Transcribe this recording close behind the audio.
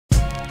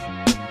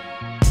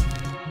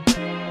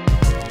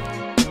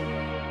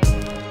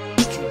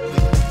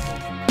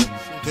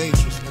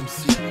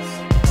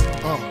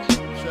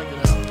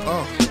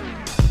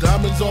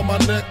diamonds on my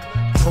neck,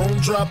 chrome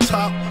drop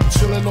top,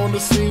 chilling on the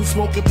scene,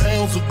 smoking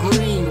pounds of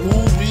green.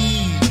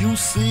 Ooh-wee, you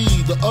see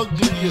the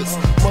ugliest,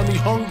 money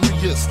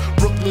hungriest,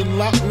 Brooklyn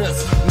Loch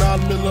Ness,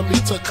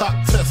 9mm cock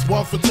test,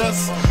 one for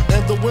test,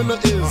 and the winner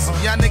is.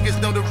 Y'all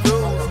niggas know the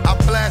rules. I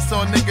blast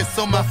on niggas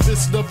so my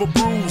fist never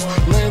bruise.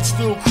 Land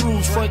still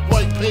cruise. Frank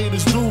White paid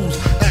his dues.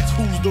 Ask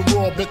who's the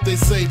raw, bet they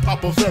say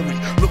Papa Very.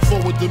 Look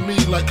forward to me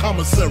like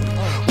commissary.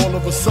 All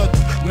of a sudden,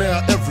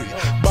 now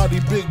everybody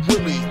Big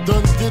Willie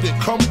done did it.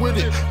 Come with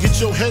it. Get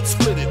your head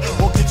split it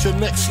or get your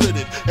neck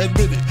slitted.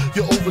 Admit it,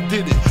 you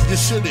overdid it. You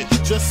shit it.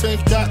 Just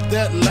ain't got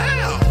that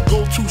loud.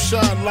 Go to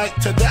shine like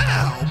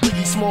Tadal.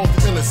 Biggie Smalls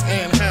the illest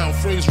and how.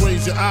 Phrase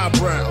raise your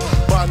eyebrow.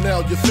 By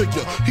now you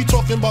figure he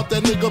talking about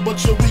that nigga,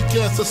 but your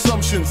weak ass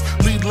assumptions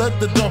lead led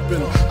the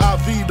dumping,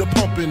 IV the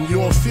pumping.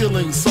 You're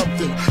feeling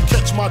something.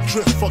 Catch my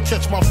drift or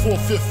catch my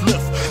 4/5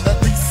 lift.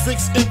 At least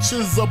 6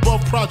 inches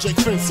above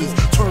project fences.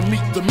 Turn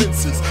meat to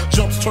minces.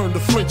 Jumps turn to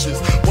flinches.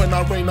 When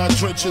I rain, I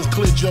drenches.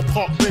 Cleared your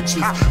park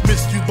benches.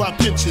 Missed you by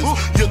pinches.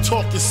 Your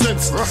talk is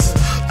senseless.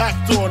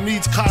 Actor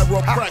needs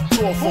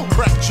chiropractor for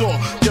crack jaw.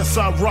 Yes,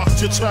 I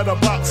rocked your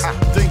chatterbox.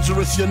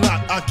 Dangerous, you're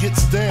not. I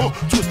gets down.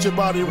 Twist your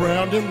body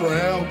round and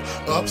round,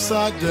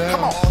 upside down.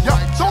 Come on, yo,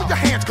 throw your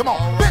hands, come on.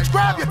 Bitch,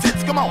 grab your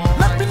tits, come on.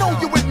 Let me know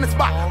you in the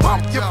spot.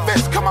 Bump your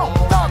fist, come on.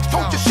 Thugs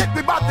told you shit,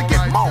 we about to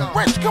get more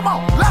rich, come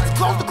on. Let's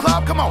close the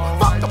club, come on.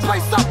 Fuck the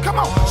place up, come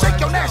on. Shake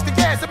your nasty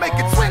ass and make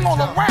it swing all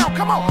around,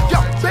 come on. Yo,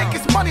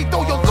 biggest money,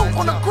 throw your loot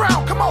on the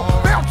ground, come on.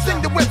 Bounce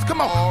in the whips,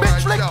 come on.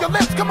 Bitch, lick your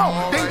lips, come on.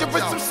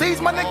 Dangerous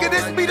MCs, my nigga,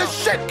 this be the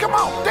shit, come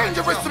on.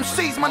 Dangerous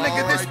MCs, my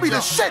nigga, this be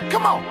the shit,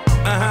 come on.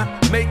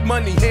 Make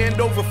money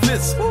hand over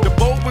fist. The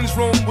bold ones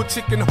roam where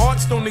chicken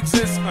hearts don't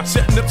exist.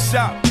 Shutting up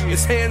shop,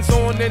 it's hands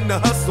on in the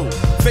hustle.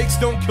 Fakes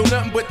don't kill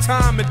nothing but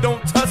time and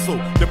don't tussle.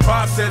 The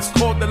process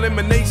called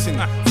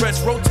elimination. Fresh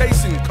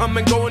rotation, come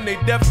and go and they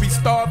death be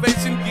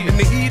starvation. In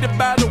the heat of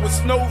battle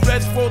with no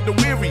rest for the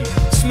weary.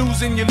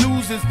 Snoozing you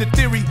lose is the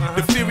theory.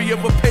 The theory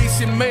of a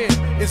patient man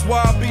is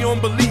wild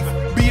beyond belief.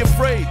 Be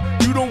afraid,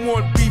 you don't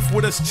want beef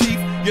with us, chief.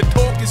 Your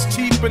talk is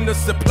cheap and the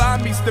supply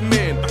meets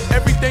demand.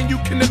 Everything you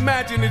can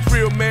imagine is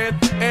real, man.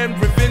 And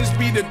revenge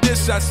be the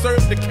dish I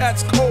serve the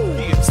cats cold.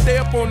 Stay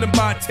up on them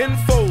by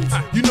tenfold.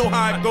 You know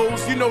how it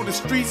goes, you know the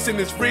streets and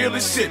it's real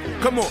as shit.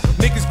 Come on,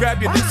 niggas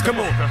grab your dicks, come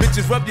on.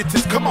 Bitches rub your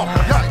tits, come on.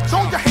 Yo,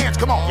 throw your hands,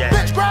 come on.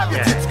 Bitch, grab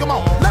your tits, come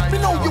on. Let me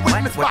know you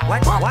in the spot.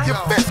 Bump your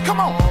fist, come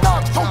on.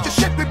 Thugs told you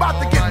shit, we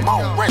about to get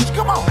more rich,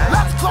 come on.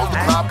 Let's close the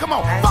club, come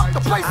on. Fuck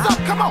the place up,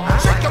 come on.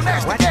 Shake your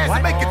nasty ass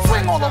and make it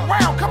swing all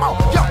around, come on.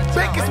 Yo,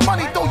 biggest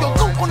money, throw your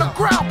loot on the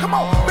ground, come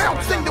on.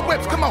 Bounce in the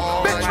whips, come on.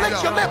 Bitch,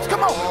 lick your lips,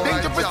 come on.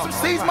 Dangerous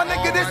MCs, my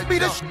nigga, this be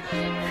the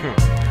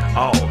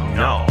Oh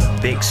no,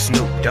 Big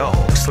Snoop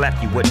Dogg, slap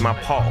you with my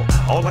paw,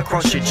 all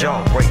across your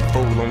jaw. Break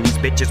fool on these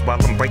bitches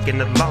while I'm breaking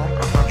the law.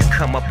 You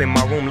come up in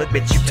my room, look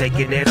bitch, you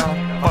taking it off.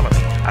 Follow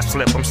me, I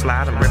slip them,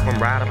 slide them, rip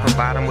them, ride them,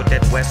 provide them with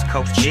that West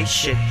Coast G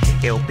shit,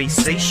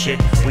 LBC shit.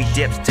 We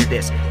dips to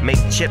this, make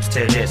chips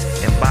to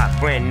this, and buy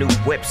brand new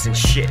whips and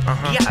shit.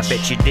 I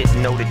bet you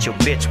didn't know that your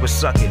bitch was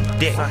sucking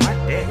dick.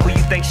 Who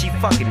you think she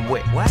fucking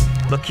with?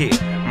 Look here,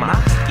 my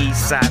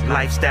east side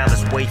lifestyle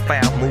is way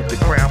foul. Move the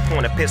crowd,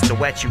 point a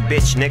pistol at you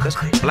bitch niggas.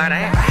 Blind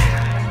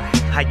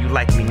ass, how you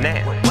like me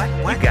now?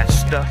 You got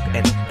stuck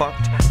and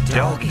fucked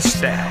doggy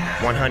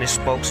style. 100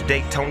 spokes,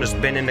 Daytona's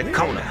been in the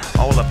corner.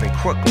 All up in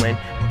Crooklyn,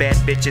 bad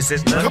bitches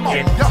is looking. Come on,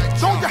 yo,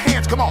 throw your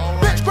hands, come on.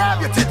 Bitch,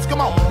 grab your tits, come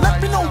on. Let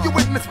me know you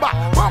in the spot.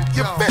 Bump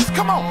your fist,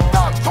 come on.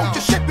 Thugs told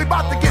you shit, we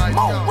about to get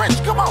more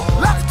rich, come on.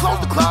 Let's close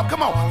the club,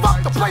 come on.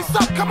 Fuck the place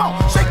up, come on.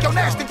 Shake your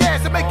nasty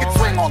ass and make it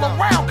swing all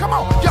around, come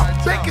on. Yo,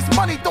 biggest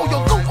money, throw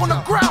your loot on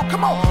the ground,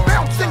 come on.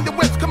 Bounce in the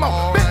whips, come on.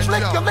 Bitch,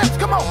 lick your lips,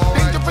 come on.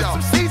 Dangerous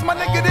MCs, my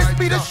nigga, this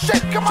be the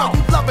shit, come on.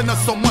 You loving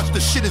us so much, the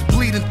shit is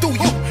bleeding through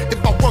you.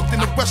 If I worked in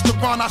a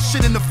restaurant, I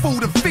shit in the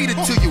food and feed it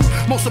to you.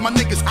 Most of my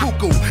niggas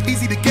cuckoo,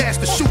 easy to gas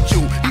to shoot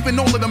you. Even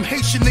all of them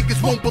Haitian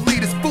niggas won't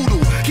believe it's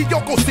voodoo.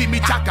 Kiyoko see me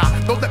chaka,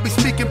 don't let me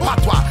speak in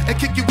patois and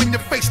kick you in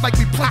your face like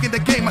we playing the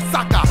game of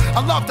soccer.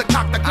 I love to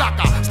cock the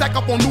glocka, stack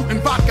up on loot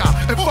and vodka,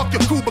 and fuck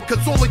your crew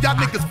because all of y'all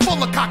niggas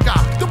full of caca.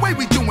 The way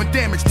we doing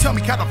damage, tell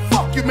me how the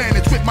fuck you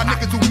manage with my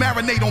niggas who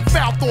marinate on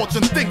foul thoughts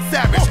and think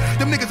savage.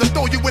 Them niggas will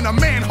throw you in a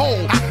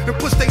manhole and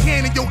push their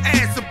hand in your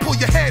ass and pull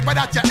your head right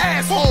out your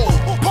asshole.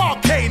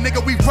 Parquet,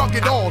 nigga, we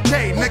rugged all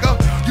day, nigga.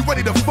 You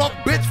ready to fuck,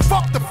 bitch?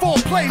 Fuck the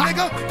foreplay,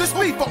 nigga. This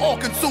be for all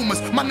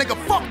consumers. My nigga,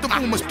 fuck the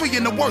rumors. 3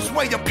 in the worst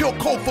way, a pure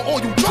code for all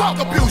you drug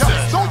abusers.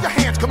 Throw your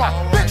hands, come on.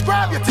 Bitch,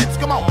 grab your tits,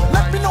 come on.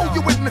 Let me know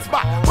you in the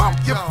spot. Bump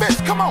your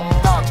fist, come on.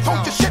 Thugs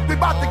told you shit, we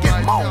about to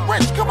get more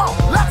rich, come on.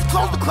 Let's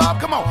close the club,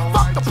 come on.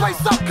 Fuck the place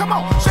up, come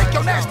on. Shake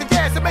your nasty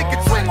ass and make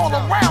it swing all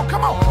around,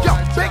 come on. Yo,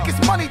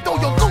 biggest money, throw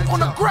your loot on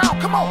the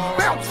ground, come on.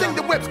 Bounce in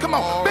the whips, come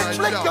on. Bitch,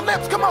 lick your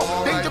lips, come on.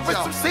 Dangerous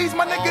MCs,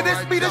 my nigga,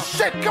 this be the shit.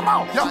 shit, come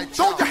on. Yo,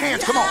 throw your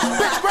hands, come on.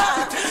 Bitch,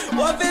 grab it.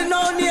 What been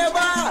on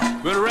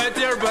neighbor? Well, right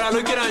there, but I'm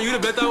looking at you, the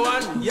better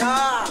one. Yeah,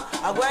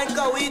 I go in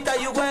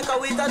Kawita, you go in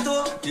Kawita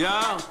too?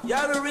 Yeah.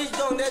 Yeah, we reach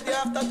down there day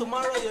after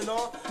tomorrow, you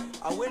know.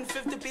 I win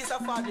 50 pieces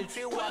of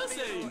 43.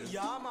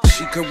 Yeah, man.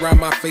 She could rub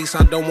my face,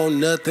 I don't want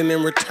nothing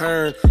in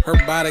return. Her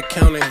body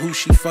count and who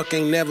she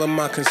fucking never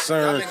my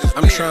concern.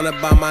 I'm trying to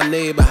buy my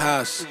neighbor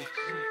house.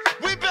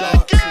 We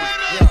better get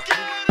it.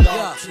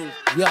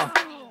 Yeah.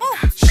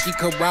 She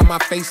could rub my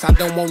face, I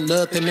don't want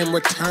nothing in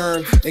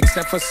return.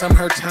 Except for some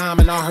her time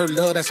and all her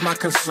love, that's my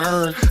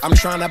concern. I'm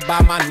trying to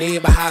buy my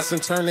neighbor house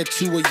and turn it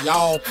to a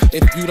y'all.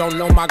 If you don't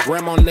know my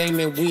grandma name,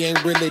 then we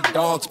ain't really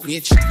dogs,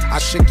 bitch. I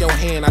shook your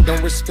hand, I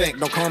don't respect,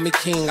 don't call me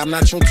king. I'm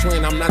not your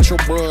twin, I'm not your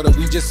brother,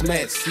 we just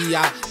met. See,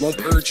 I won't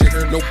purchase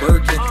her, no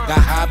Birkin. Got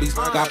hobbies,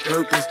 got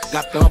purpose,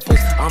 got thumpers,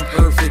 I'm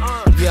perfect.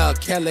 Yeah,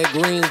 Kelly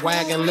Green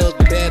wagon look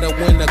better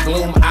when the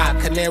gloom out.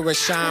 Canary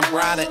shine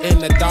brighter in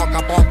the dark,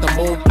 I bought the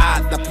moon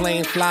out. The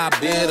plane fly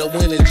better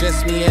when it's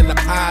just me and the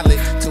pilot.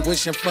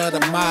 Tuition for the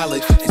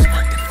mileage, it's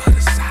worth it for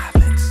the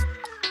silence.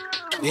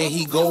 There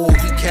he go,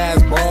 he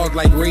cast bras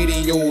like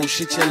radio.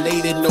 Shit your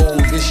lady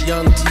knows, this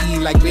young T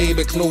like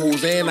baby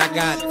clothes. And I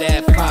got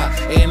that fire,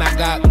 and I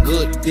got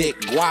good dick.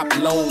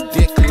 Guap long,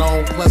 dick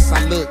long, plus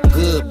I look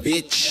good,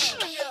 bitch.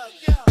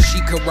 She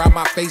could rub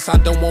my face, I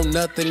don't want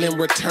nothing in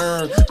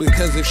return.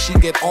 Because if she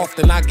get off,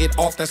 then I get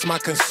off, that's my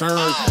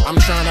concern. I'm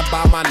trying to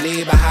buy my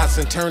neighbor house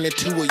and turn it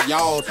to a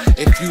yard.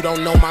 If you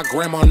don't know my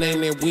grandma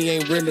name, then we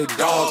ain't really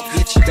dogs.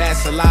 Bitch,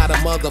 that's a lot of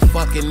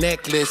motherfucking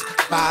necklace.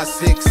 5,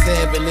 6,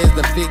 7 is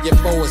the figure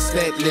for a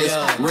set list.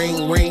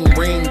 Ring, ring,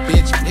 ring,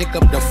 bitch, pick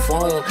up the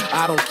phone.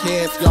 I don't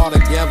care if y'all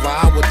together,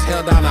 I would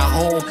tell down at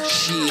home.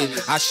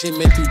 Shit, I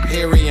shipment through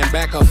Perry and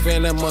back a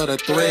Phantom of the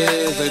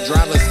Threads. The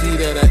driver's seat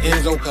of the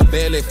Enzo could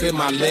barely fit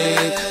my leg.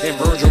 And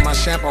Virgil, my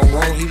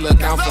chaperone, he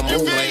look out from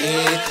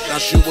overhead. Not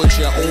sure what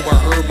you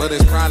overheard, but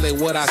it's probably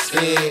what I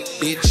said.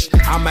 Bitch,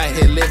 I'm out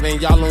here living,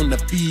 y'all on the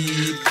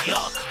feed.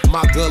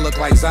 My girl look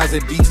like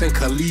Zazie Beats and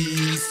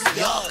Khalees.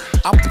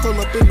 I pull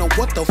up in the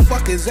what the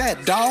fuck is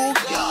that, dog?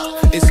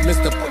 It's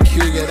Mr.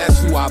 Peculiar, that's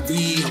who I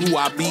be,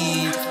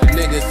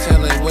 Niggas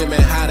telling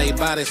women how they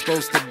body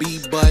supposed to be,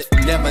 but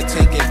never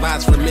take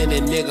advice from any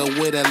nigga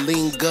with a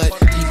lean gut.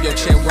 Keep your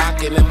chair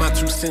rocking and my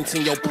 2 cents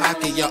in your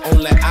pocket. Your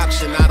only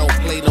option, I don't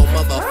play no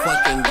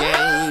motherfucking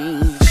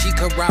game. She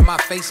could rub my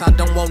face, I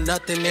don't want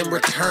nothing in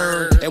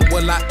return. And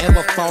will I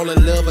ever fall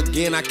in love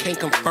again, I can't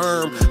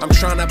confirm. I'm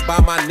trying to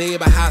buy my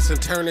neighbor house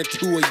and turn it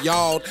to a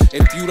yard.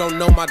 If you don't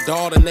know my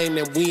daughter name,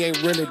 then we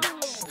ain't really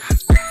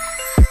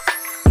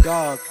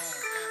dog.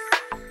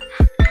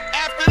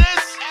 After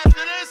this,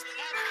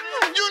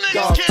 you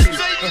niggas can't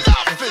say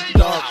nothing.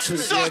 Dog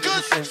tooth, dog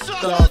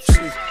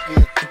tooth,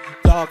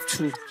 dog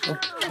tooth,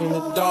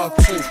 dog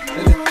tooth,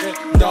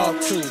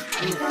 dog tooth,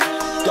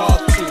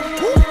 dog tooth,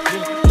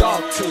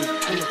 dog tooth,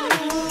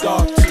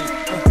 dog tooth,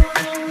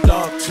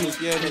 dog tooth,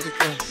 yeah, nigga,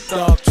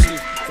 dog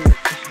tooth,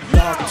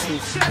 dog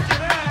tooth. Check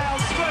it out,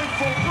 straight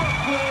from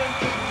Brooklyn,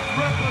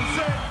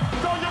 represent.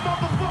 Throw your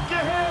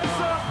motherfucking hands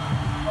up.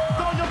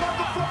 Throw your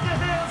motherfucking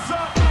hands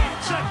up.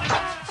 Check it out.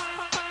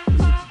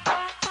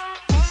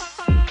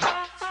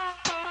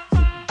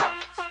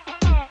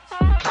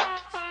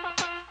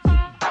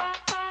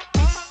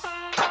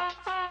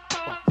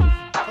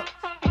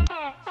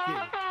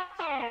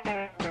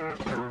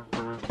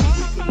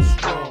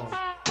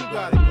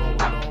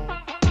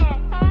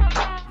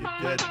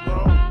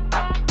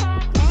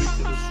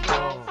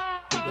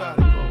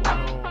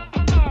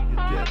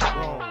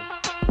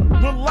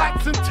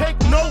 Relax and take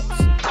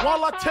notes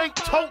while I take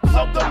totes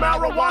of the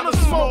marijuana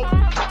smoke.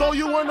 Throw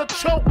you in a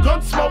choke,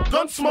 gun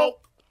smoke.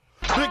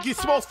 Biggie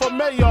Smalls for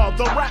mayor,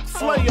 the rap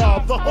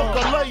slayer, the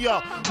hooker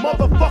layer.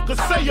 Motherfuckers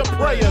say your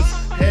prayers.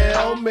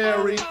 Hail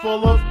Mary,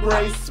 full of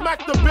grace.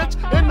 Smack the bitch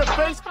in the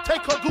face,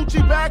 take her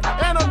Gucci bag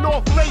and a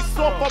North Face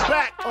off her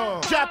back.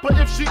 Jap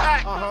her if she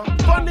act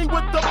funny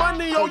with the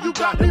money. Oh, you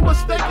got me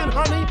mistaken,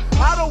 honey.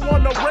 I don't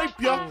wanna rape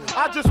ya,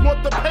 I just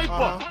want the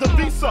paper, the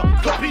visa,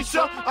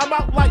 capisha. I'm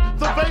out like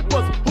the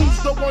vapors.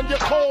 Who's the one you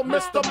call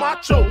Mr.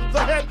 Macho? The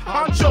head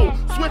honcho,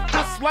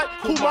 swiftest like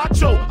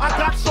Kumacho. I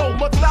got so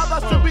much style, I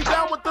should be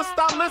down with the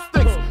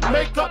stylistics.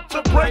 Make up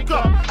to break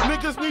up,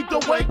 niggas need to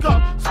wake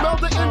up. Smell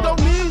the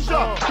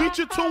Indonesia, beat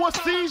you to a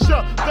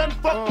seizure. Then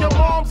fuck your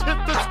moms, hit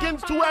the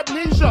skins to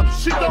amnesia.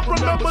 She don't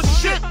remember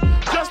shit,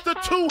 just the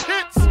 2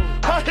 hits.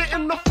 Her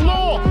hitting the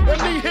floor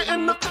and me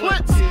hitting the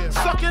clits.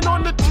 Sucking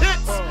on the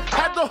tits,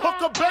 had the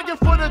hooker begging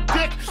for the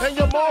dick. And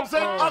your moms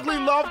ain't ugly,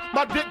 love,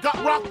 my dick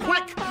got rocked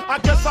quick. I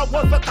guess I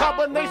was a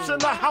combination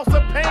of House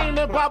of Pain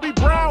and Bobby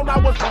Brown. I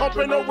was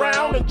humping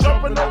around and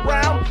jumping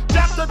around.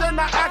 After then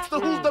I asked her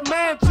who's the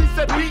man, she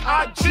said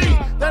B.I.G.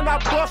 Then I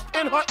bust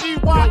in her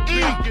E.Y.E.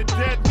 You're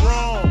dead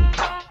wrong.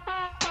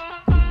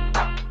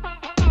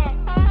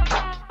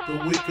 The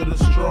weak of the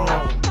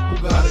strong,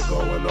 who got it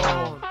going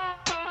on?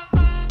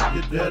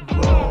 You're dead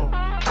wrong.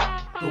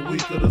 The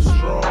weak of the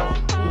strong,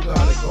 who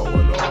got it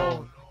going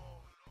on?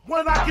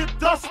 When I get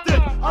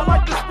dusted, I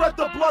like to spread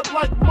the blood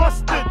like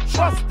mustard.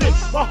 Trust it,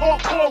 my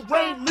hardcore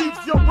rain leaves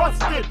you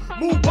rusted.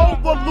 Move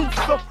over,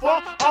 Lucifer,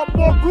 I'm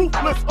more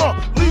ruthless.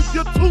 Leave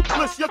you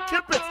toothless, you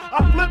kip it,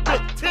 I flip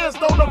it. Tears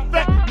don't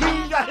affect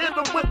me, I hit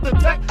them with the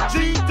tech.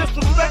 G,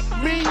 disrespect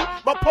me,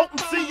 my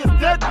potency is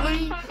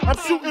deadly. I'm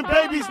shooting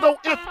babies, no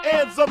ifs,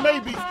 ands, or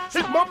maybes.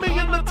 Hit mummy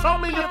in the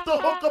tummy if the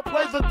hooker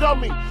plays a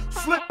dummy.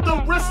 Slip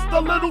the wrist,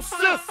 a little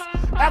sis.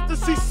 After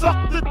she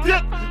sucked the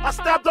dick, I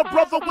stabbed her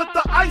brother with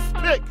the ice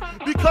pick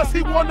because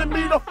he wanted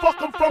me to fuck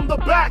him from the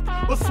back.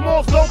 But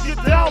Smalls don't get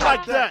down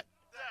like that.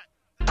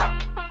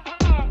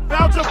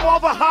 Found your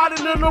father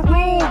hiding in the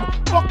room,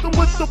 fucked him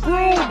with the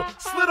broom,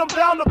 slid him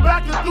down the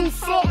back and threw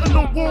salt in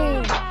the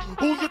wound.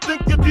 Who you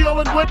think you're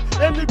dealing with?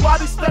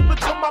 Anybody step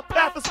into my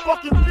path is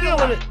fucking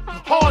feeling it.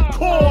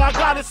 Hardcore, I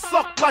got it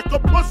sucked like a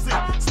pussy.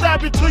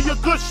 Stab it to your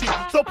gushy,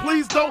 so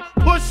please don't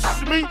push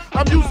me.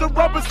 I'm using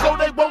rubber so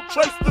they won't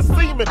trace the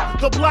semen.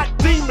 The black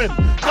demon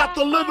got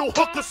the little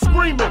hooker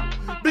screaming.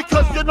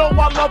 Because you know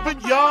I love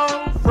it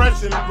young,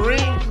 fresh and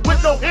green,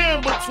 with no hair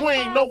in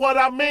between, know what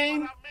I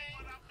mean?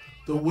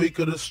 The weak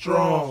or the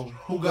strong,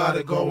 who got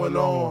it going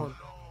on?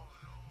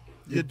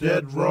 You're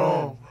dead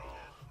wrong.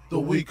 The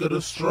weak or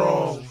the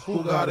strong,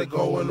 who got it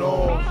going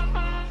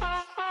on?